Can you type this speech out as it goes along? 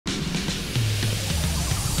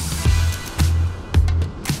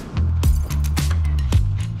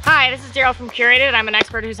Hi, this is Daryl from Curated. I'm an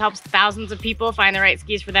expert who helps thousands of people find the right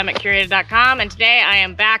skis for them at Curated.com. And today I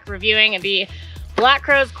am back reviewing the Black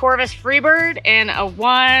Crow's Corvus Freebird in a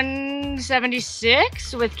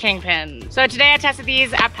 176 with Kingpin. So today I tested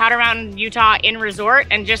these at Powder Mountain, Utah in resort.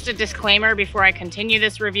 And just a disclaimer before I continue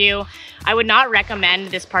this review, I would not recommend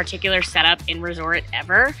this particular setup in resort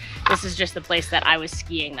ever. This is just the place that I was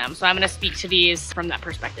skiing them. So I'm gonna speak to these from that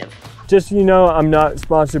perspective. Just so you know, I'm not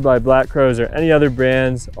sponsored by Black Crows or any other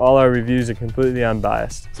brands. All our reviews are completely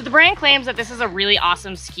unbiased. So the brand claims that this is a really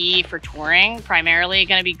awesome ski for touring, primarily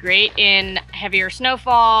gonna be great in heavier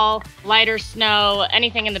snowfall, lighter snow,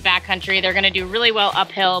 anything in the backcountry. They're gonna do really well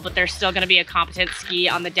uphill, but they're still gonna be a competent ski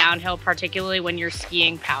on the downhill, particularly when you're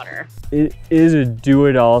skiing powder. It is a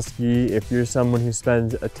do-it-all ski if you're someone who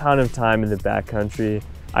spends a ton of time in the backcountry.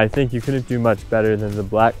 I think you couldn't do much better than the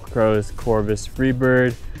Black Crow's Corvus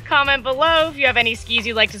Freebird. Comment below if you have any skis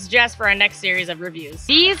you'd like to suggest for our next series of reviews.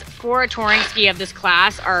 These, for a touring ski of this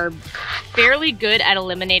class, are fairly good at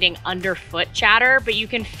eliminating underfoot chatter, but you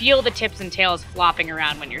can feel the tips and tails flopping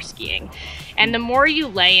around when you're skiing. And the more you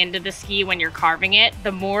lay into the ski when you're carving it,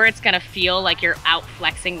 the more it's gonna feel like you're out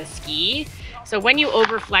flexing the ski. So when you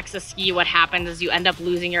overflex a ski, what happens is you end up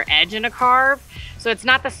losing your edge in a carve. So it's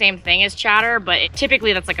not the same thing as chatter, but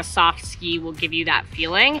typically that's like a soft ski will give you that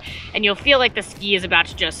feeling. And you'll feel like the ski is about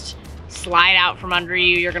to just slide out from under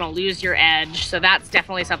you. You're gonna lose your edge. So that's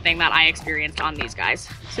definitely something that I experienced on these guys.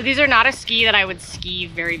 So these are not a ski that I would ski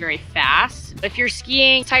very, very fast. If you're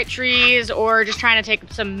skiing tight trees or just trying to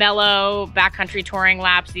take some mellow backcountry touring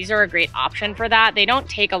laps, these are a great option for that. They don't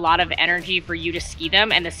take a lot of energy for you to ski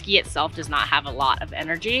them, and the ski itself does not have a lot of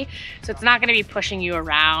energy. So it's not gonna be pushing you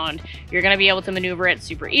around. You're gonna be able to maneuver it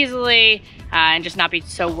super easily and just not be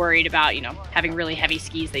so worried about, you know, having really heavy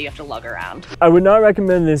skis that you have to lug around. I would not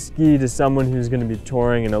recommend this ski to someone who's going to be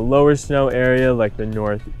touring in a lower snow area like the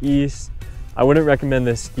Northeast. I wouldn't recommend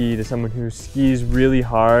this ski to someone who skis really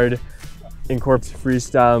hard, incorporates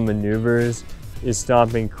freestyle maneuvers, is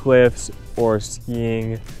stomping cliffs, or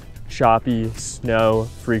skiing choppy snow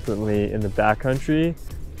frequently in the backcountry.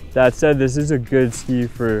 That said, this is a good ski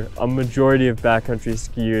for a majority of backcountry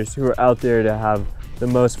skiers who are out there to have the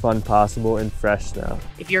most fun possible in fresh snow.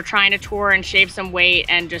 If you're trying to tour and shave some weight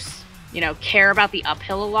and just, you know, care about the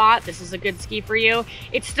uphill a lot, this is a good ski for you.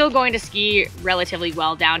 It's still going to ski relatively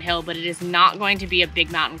well downhill, but it is not going to be a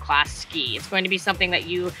big mountain class ski. It's going to be something that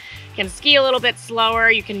you can ski a little bit slower,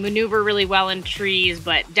 you can maneuver really well in trees,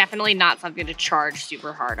 but definitely not something to charge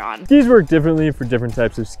super hard on. Skis work differently for different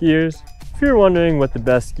types of skiers. If you're wondering what the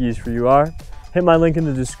best skis for you are, hit my link in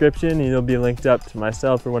the description and you'll be linked up to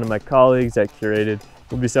myself or one of my colleagues at Curated.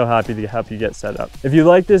 We'll be so happy to help you get set up. If you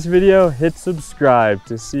like this video, hit subscribe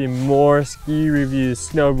to see more ski reviews,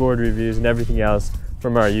 snowboard reviews, and everything else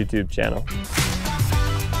from our YouTube channel.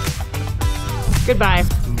 Goodbye.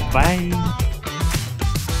 Bye.